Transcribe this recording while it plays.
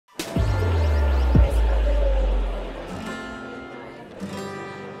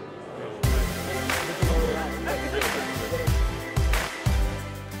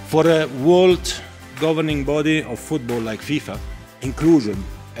For a world governing body of football like FIFA, inclusion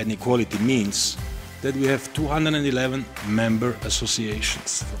and equality means that we have 211 member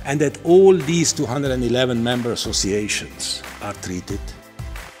associations, and that all these 211 member associations are treated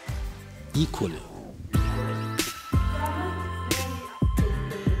equally.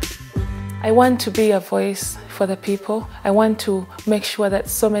 I want to be a voice for the people. I want to make sure that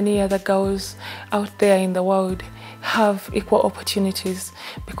so many other girls out there in the world have equal opportunities,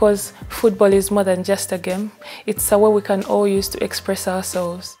 because football is more than just a game. It's a way we can all use to express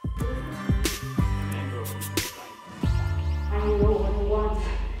ourselves.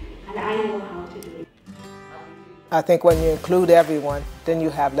 I think when you include everyone, then you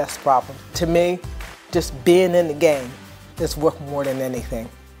have less problems. To me, just being in the game is worth more than anything,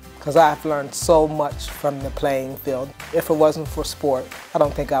 because I've learned so much from the playing field. If it wasn't for sport, I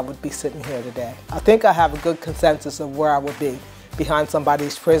don't think I would be sitting here today. I think I have a good consensus of where I would be, behind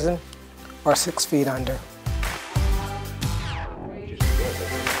somebody's prison or 6 feet under.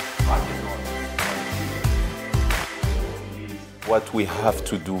 What we have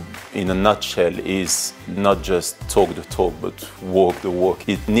to do in a nutshell is not just talk the talk, but walk the walk.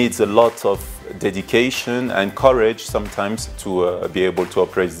 It needs a lot of dedication and courage sometimes to be able to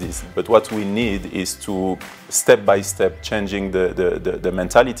appraise this. But what we need is to step by step changing the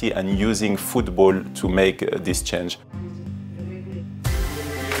mentality and using football to make this change.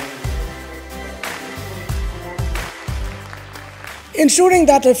 Ensuring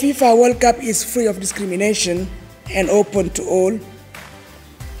that a FIFA World Cup is free of discrimination and open to all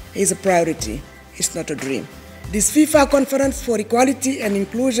is a priority. It's not a dream. This FIFA Conference for Equality and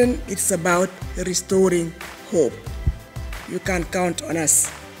Inclusion is about restoring hope. You can count on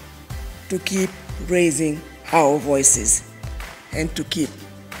us to keep raising our voices and to keep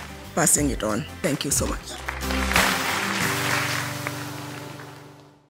passing it on. Thank you so much.